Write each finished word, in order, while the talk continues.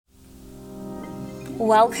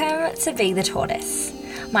Welcome to Be the Tortoise.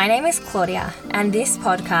 My name is Claudia, and this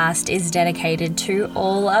podcast is dedicated to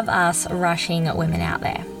all of us rushing women out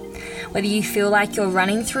there. Whether you feel like you're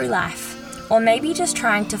running through life, or maybe just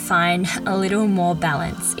trying to find a little more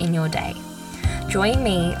balance in your day. Join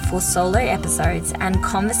me for solo episodes and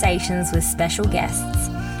conversations with special guests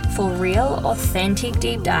for real, authentic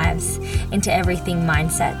deep dives into everything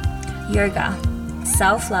mindset, yoga,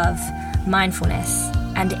 self-love, mindfulness,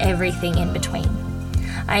 and everything in between.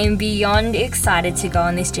 I am beyond excited to go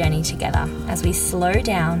on this journey together as we slow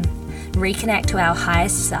down, reconnect to our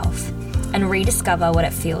highest self, and rediscover what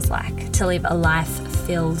it feels like to live a life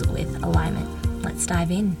filled with alignment. Let's dive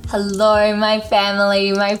in. Hello, my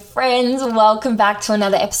family, my friends. Welcome back to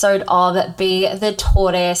another episode of Be the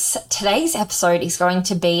Tortoise. Today's episode is going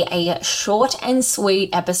to be a short and sweet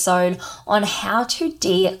episode on how to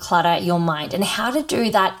declutter your mind and how to do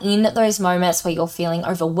that in those moments where you're feeling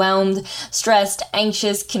overwhelmed, stressed,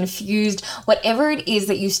 anxious, confused, whatever it is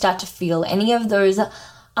that you start to feel, any of those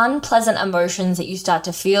unpleasant emotions that you start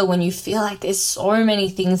to feel when you feel like there's so many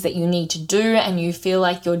things that you need to do and you feel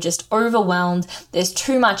like you're just overwhelmed, there's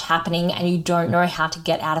too much happening and you don't know how to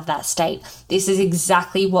get out of that state. This is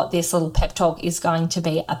exactly what this little pep talk is going to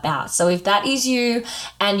be about. So if that is you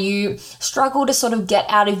and you struggle to sort of get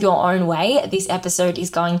out of your own way, this episode is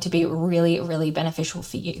going to be really, really beneficial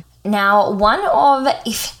for you. Now, one of,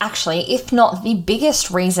 if not the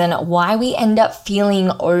biggest reason why we end up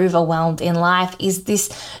feeling overwhelmed in life is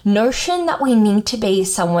this notion that we need to be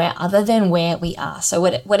somewhere other than where we are. So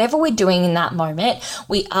whatever we're doing in that moment,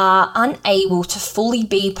 we are unable to fully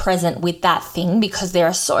be present with that thing because there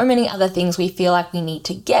are so many other things we feel like we need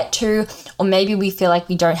to get to, or maybe we feel like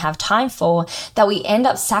we don't have time for, that we end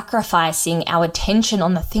up sacrificing our attention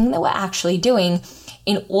on the thing that we're actually doing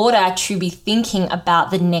in order to be thinking about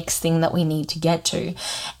the next thing that we need to get to.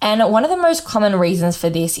 And one of the most common reasons for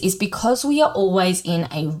this is because we are always in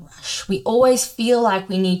a rush. We always feel like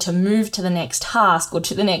we need to move to the next task or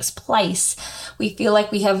to the next place. We feel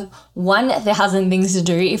like we have 1,000 things to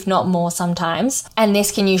do, if not more sometimes. And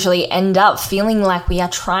this can usually end up feeling like we are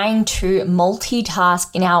trying to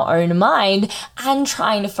multitask in our own mind and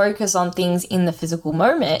trying to focus on things in the physical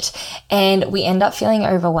moment. And we end up feeling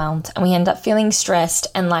overwhelmed and we end up feeling stressed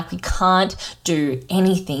and like we can't do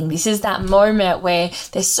anything. This is that moment where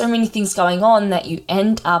there's so many things going on that you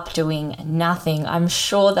end up doing nothing. I'm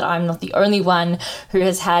sure that I'm not the only one who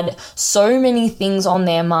has had so many things on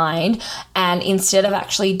their mind, and instead of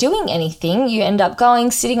actually doing anything, you end up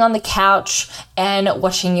sitting on the couch and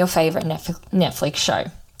watching your favorite Netflix show.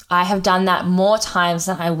 I have done that more times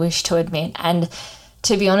than I wish to admit, and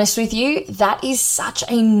to be honest with you, that is such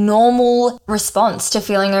a normal response to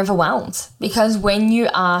feeling overwhelmed, because when you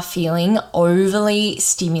are feeling overly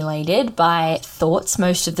stimulated by thoughts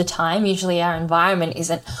most of the time, usually our environment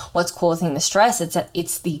isn't what's causing the stress,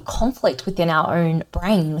 it's the conflict within our own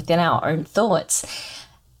brain, within our own thoughts.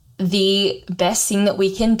 The best thing that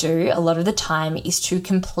we can do a lot of the time is to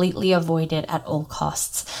completely avoid it at all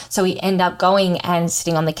costs. So we end up going and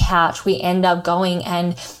sitting on the couch. We end up going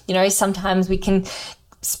and, sometimes we can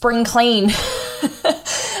spring clean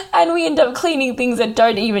and we end up cleaning things that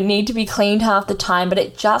don't even need to be cleaned half the time, but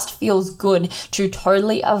it just feels good to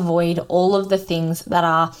totally avoid all of the things that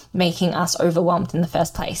are making us overwhelmed in the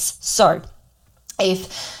first place. So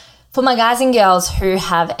for my guys and girls who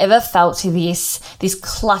have ever felt this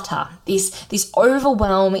clutter, this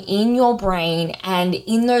overwhelm in your brain, and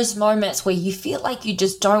in those moments where you feel like you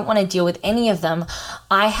just don't want to deal with any of them,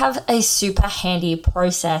 I have a super handy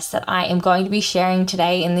process that I am going to be sharing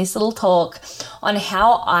today in this little talk on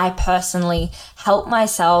how I personally help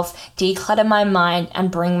myself declutter my mind and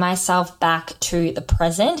bring myself back to the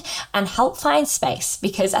present and help find space.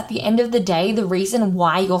 Because at the end of the day, the reason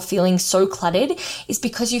why you're feeling so cluttered is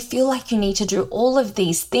because you feel like you need to do all of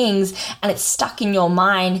these things and it's stuck in your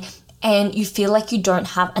mind and you feel like you don't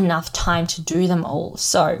have enough time to do them all.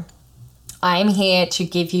 So I'm here to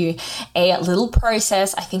give you a little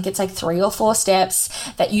process. I think it's like 3 or 4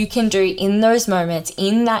 steps that you can do in those moments,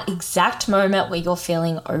 in that exact moment where you're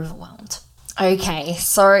feeling overwhelmed. Okay,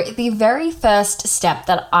 so the very first step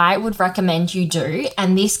that I would recommend you do,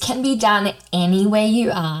 and this can be done anywhere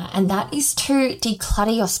you are, and that is to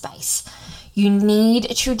declutter your space. You need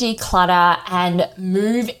to declutter and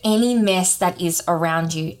move any mess that is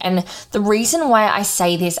around you. And the reason why I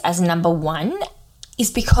say this as number 1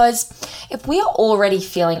 is because if we are already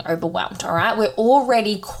feeling overwhelmed, all right, we're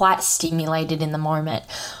already quite stimulated in the moment,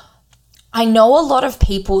 I know a lot of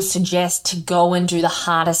people suggest to go and do the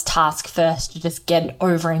hardest task first to just get it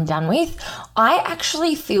over and done with. I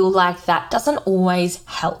actually feel like that doesn't always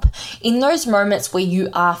help. In those moments where you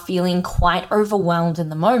are feeling quite overwhelmed in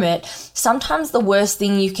the moment, sometimes the worst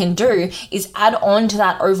thing you can do is add on to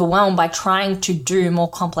that overwhelm by trying to do more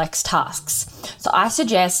complex tasks. So I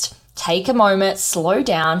suggest take a moment, slow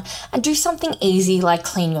down, and do something easy like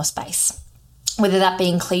clean your space. Whether that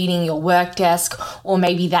being cleaning your work desk, or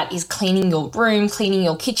maybe that is cleaning your room, cleaning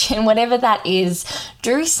your kitchen, whatever that is,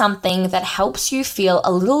 do something that helps you feel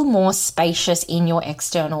a little more spacious in your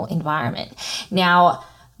external environment. Now,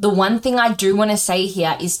 the one thing I do want to say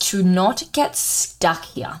here is to not get stuck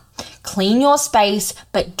here. Clean your space,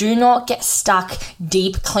 but do not get stuck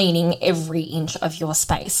deep cleaning every inch of your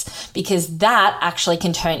space, because that actually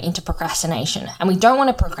can turn into procrastination, and we don't want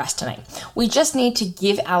to procrastinate. We just need to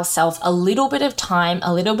give ourselves a little bit of time,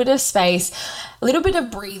 a little bit of space, a little bit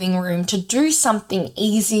of breathing room to do something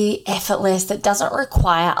easy, effortless, that doesn't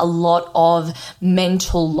require a lot of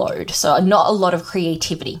mental load. So not a lot of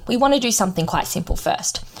creativity. We want to do something quite simple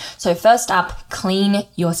first. So first up, clean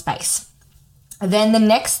your space. Then the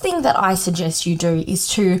next thing that I suggest you do is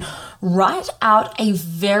to write out a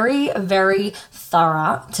very, very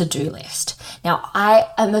thorough to-do list. Now, I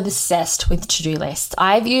am obsessed with to-do lists.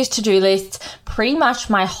 I've used to-do lists pretty much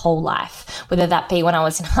my whole life, whether that be when I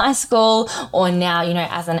was in high school or now,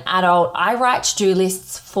 as an adult. I write to-do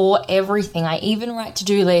lists for everything. I even write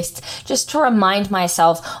to-do lists just to remind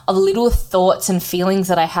myself of little thoughts and feelings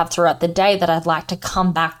that I have throughout the day that I'd like to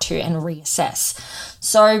come back to and reassess.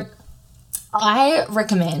 So I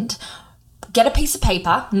recommend get a piece of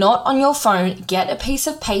paper, not on your phone, get a piece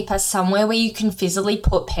of paper somewhere where you can physically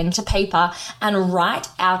put pen to paper and write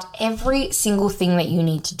out every single thing that you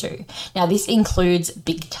need to do. Now, this includes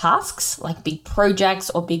big tasks like big projects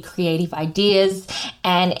or big creative ideas,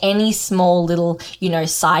 and any small little,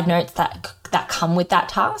 side notes that come with that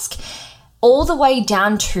task, all the way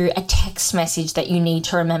down to a text message that you need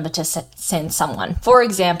to remember to send someone. For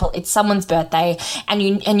example, it's someone's birthday and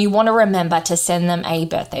you want to remember to send them a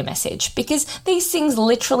birthday message, because these things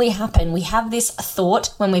literally happen. We have this thought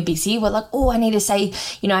when we're busy. We're like, I need to say,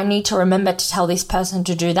 I need to remember to tell this person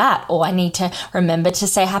to do that, or I need to remember to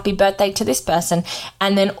say happy birthday to this person.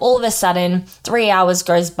 And then all of a sudden, 3 hours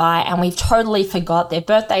goes by and we've totally forgot their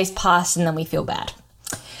birthday's passed, and then we feel bad.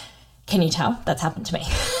 Can you tell? That's happened to me.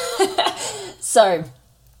 So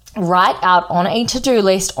write out on a to-do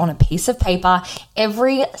list on a piece of paper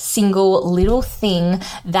every single little thing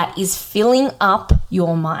that is filling up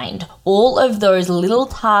your mind. All of those little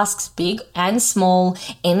tasks, big and small,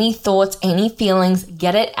 any thoughts, any feelings,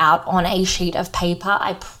 get it out on a sheet of paper.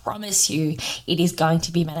 I promise you it is going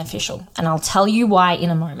to be beneficial, and I'll tell you why in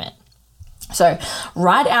a moment. So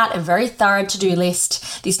write out a very thorough to-do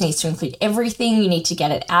list. This needs to include everything. You need to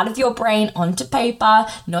get it out of your brain onto paper,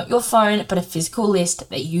 not your phone, but a physical list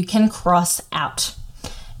that you can cross out.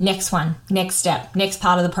 Next step, next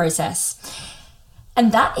part of the process.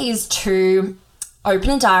 And that is to open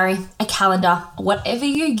a diary, a calendar, whatever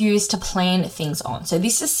you use to plan things on. So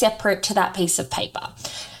this is separate to that piece of paper.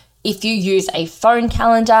 If you use a phone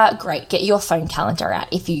calendar, great, get your phone calendar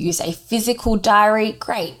out. If you use a physical diary,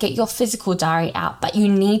 great, get your physical diary out. But you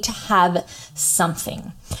need to have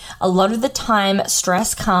something. A lot of the time,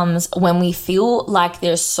 stress comes when we feel like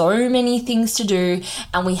there's so many things to do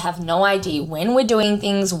and we have no idea when we're doing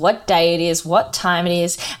things, what day it is, what time it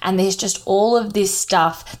is, and there's just all of this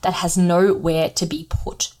stuff that has nowhere to be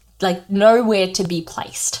put, like nowhere to be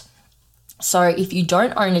placed. So if you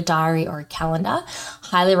don't own a diary or a calendar,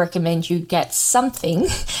 highly recommend you get something.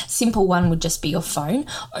 Simple one would just be your phone.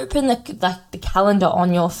 Open the calendar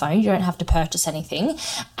on your phone. You don't have to purchase anything,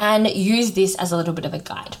 and use this as a little bit of a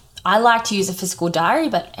guide. I like to use a physical diary,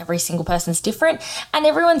 but every single person's different, and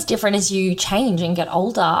everyone's different as you change and get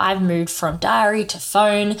older. I've moved from diary to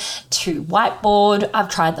phone to whiteboard. I've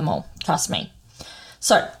tried them all, trust me.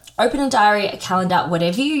 So open a diary, a calendar,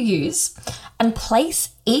 whatever you use, and place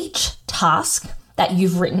each task that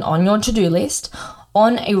you've written on your to-do list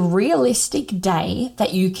on a realistic day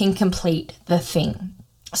that you can complete the thing.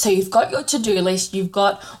 So you've got your to-do list, you've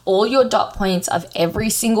got all your dot points of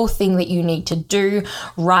every single thing that you need to do,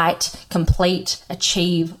 write, complete,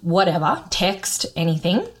 achieve, whatever, text,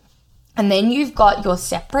 anything. And then you've got your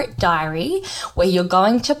separate diary where you're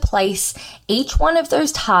going to place each one of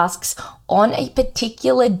those tasks on a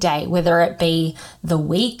particular day, whether it be the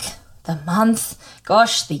week, the month,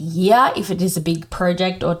 the year, if it is a big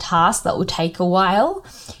project or task that will take a while.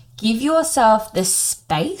 Give yourself the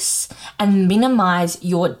space and minimize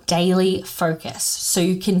your daily focus so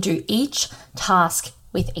you can do each task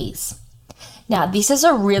with ease. Now, this is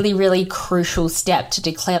a really, really crucial step to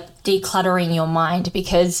decluttering your mind,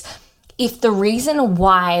 because if the reason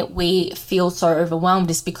why we feel so overwhelmed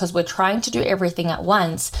is because we're trying to do everything at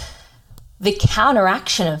once, the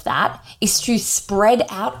counteraction of that is to spread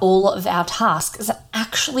out all of our tasks and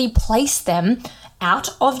actually place them out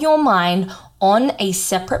of your mind on a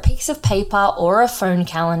separate piece of paper or a phone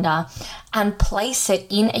calendar and place it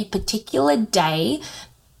in a particular day,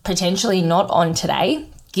 potentially not on today.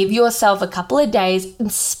 Give yourself a couple of days and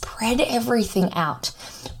spread everything out.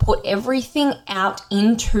 Put everything out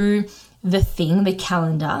into the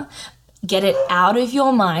calendar. Get it out of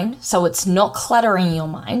your mind so it's not cluttering your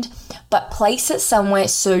mind, but place it somewhere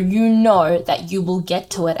so you know that you will get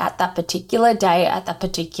to it at that particular day, at that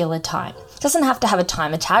particular time. It doesn't have to have a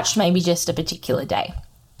time attached, maybe just a particular day.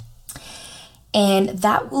 And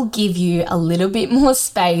that will give you a little bit more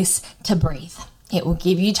space to breathe. It will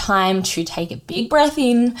give you time to take a big breath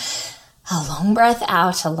in, a long breath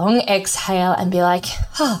out, a long exhale, and be like,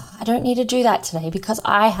 I don't need to do that today because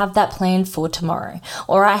I have that planned for tomorrow,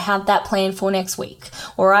 or I have that planned for next week,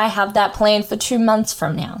 or I have that planned for 2 months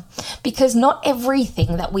from now. Because not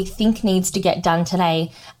everything that we think needs to get done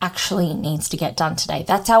today actually needs to get done today.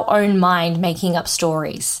 That's our own mind making up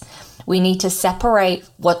stories. We need to separate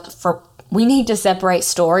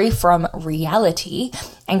story from reality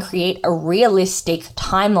and create a realistic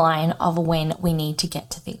timeline of when we need to get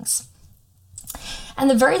to things. And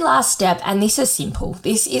the very last step, and this is simple,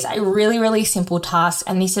 this is a really, really simple task,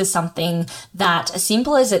 and this is something that, as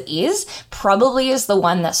simple as it is, probably is the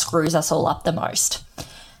one that screws us all up the most.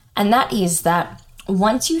 And that is that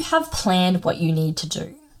once you have planned what you need to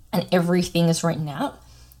do and everything is written out,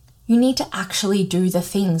 you need to actually do the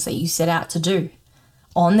things that you set out to do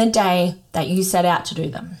on the day that you set out to do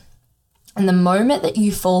them. And the moment that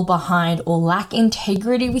you fall behind or lack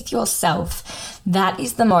integrity with yourself, that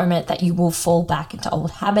is the moment that you will fall back into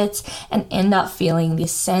old habits and end up feeling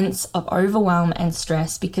this sense of overwhelm and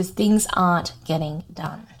stress because things aren't getting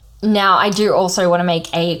done. Now, I do also want to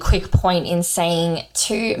make a quick point in saying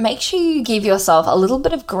to make sure you give yourself a little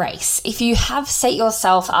bit of grace. If you have set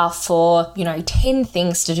yourself up for, 10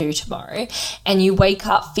 things to do tomorrow and you wake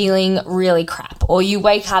up feeling really crap, or you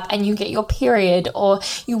wake up and you get your period, or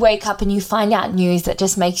you wake up and you find out news that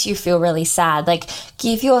just makes you feel really sad,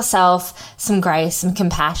 give yourself some grace, some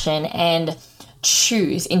compassion, and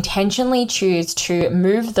intentionally choose to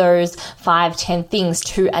move those 5-10 things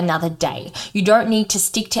to another day. You don't need to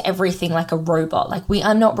stick to everything like a robot. We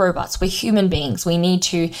are not robots. We're human beings. We need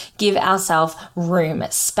to give ourselves room,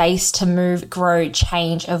 space to move, grow,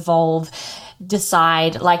 change, evolve,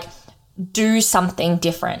 decide, do something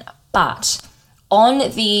different. But on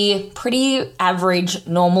the pretty average,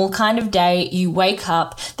 normal kind of day, you wake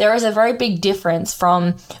up, there is a very big difference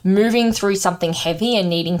from moving through something heavy and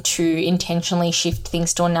needing to intentionally shift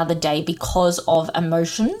things to another day because of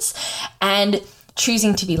emotions and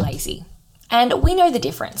choosing to be lazy. And we know the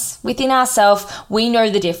difference. Within ourselves, we know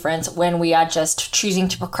the difference when we are just choosing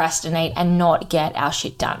to procrastinate and not get our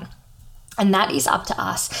shit done. And that is up to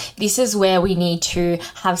us. This is where we need to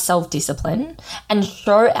have self-discipline and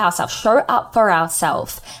show up for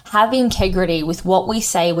ourselves, have integrity with what we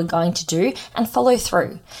say we're going to do, and follow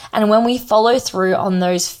through. And when we follow through on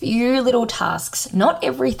those few little tasks, not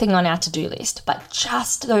everything on our to-do list, but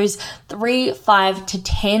just those 3, 5 to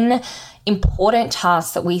 10 important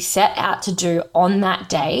tasks that we set out to do on that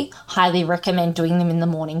day. Highly recommend doing them in the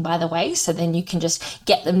morning, by the way, so then you can just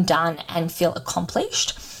get them done and feel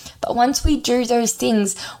accomplished. But once we do those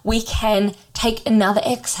things, we can take another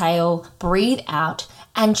exhale, breathe out,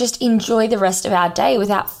 and just enjoy the rest of our day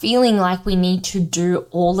without feeling like we need to do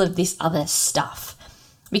all of this other stuff.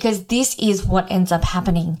 Because this is what ends up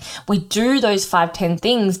happening. We do those 5-10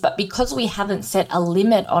 things, but because we haven't set a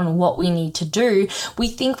limit on what we need to do, we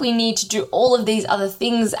think we need to do all of these other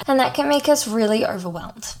things, and that can make us really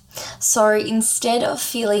overwhelmed. So instead of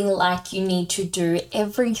feeling like you need to do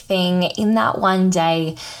everything in that one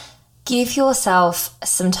day, give yourself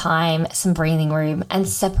some time, some breathing room, and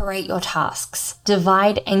separate your tasks.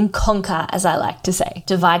 Divide and conquer, as I like to say.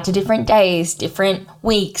 Divide to different days, different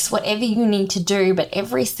weeks, whatever you need to do, but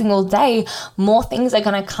every single day, more things are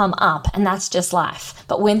going to come up, and that's just life.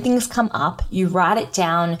 But when things come up, you write it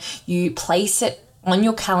down, you place it on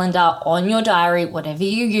your calendar, on your diary, whatever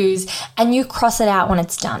you use, and you cross it out when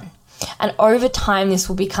it's done. And over time, this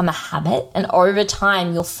will become a habit. And over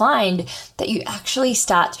time, you'll find that you actually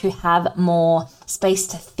start to have more space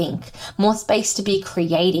to think, more space to be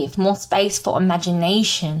creative, more space for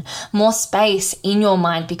imagination, more space in your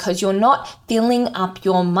mind because you're not filling up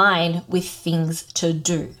your mind with things to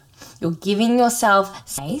do. You're giving yourself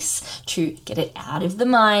space to get it out of the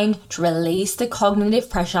mind, to release the cognitive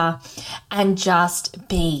pressure, and just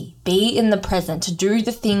be in the present, to do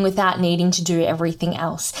the thing without needing to do everything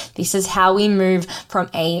else. This is how we move from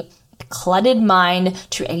a cluttered mind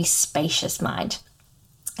to a spacious mind.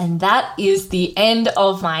 And that is the end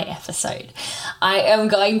of my episode. I am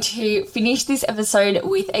going to finish this episode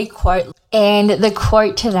with a quote. And the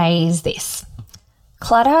quote today is this: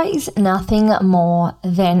 clutter is nothing more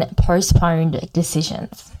than postponed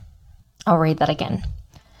decisions. I'll read that again.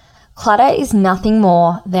 Clutter is nothing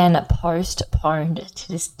more than postponed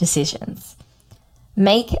decisions.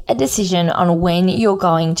 Make a decision on when you're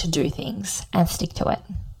going to do things and stick to it.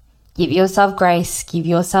 Give yourself grace, give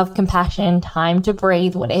yourself compassion, time to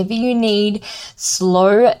breathe, whatever you need.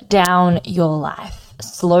 Slow down your life.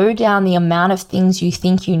 Slow down the amount of things you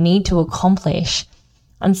think you need to accomplish,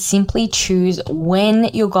 and simply choose when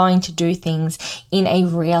you're going to do things in a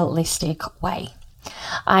realistic way.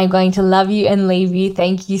 I'm going to love you and leave you.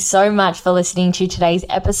 Thank you so much for listening to today's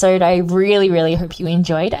episode. I really hope you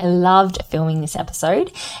enjoyed. I loved filming this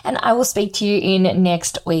episode, and I will speak to you in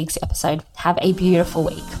next week's episode. Have a beautiful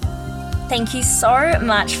week. Thank you so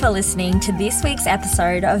much for listening to this week's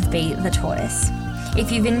episode of Be the Tortoise. If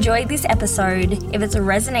you've enjoyed this episode, if it's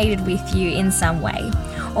resonated with you in some way,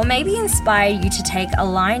 or maybe inspired you to take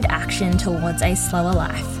aligned action towards a slower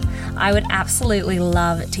life, I would absolutely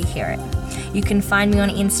love to hear it. You can find me on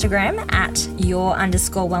Instagram at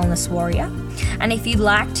 @your_wellness warrior. And if you'd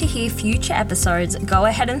like to hear future episodes, go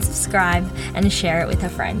ahead and subscribe and share it with a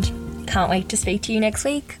friend. Can't wait to speak to you next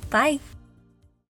week. Bye.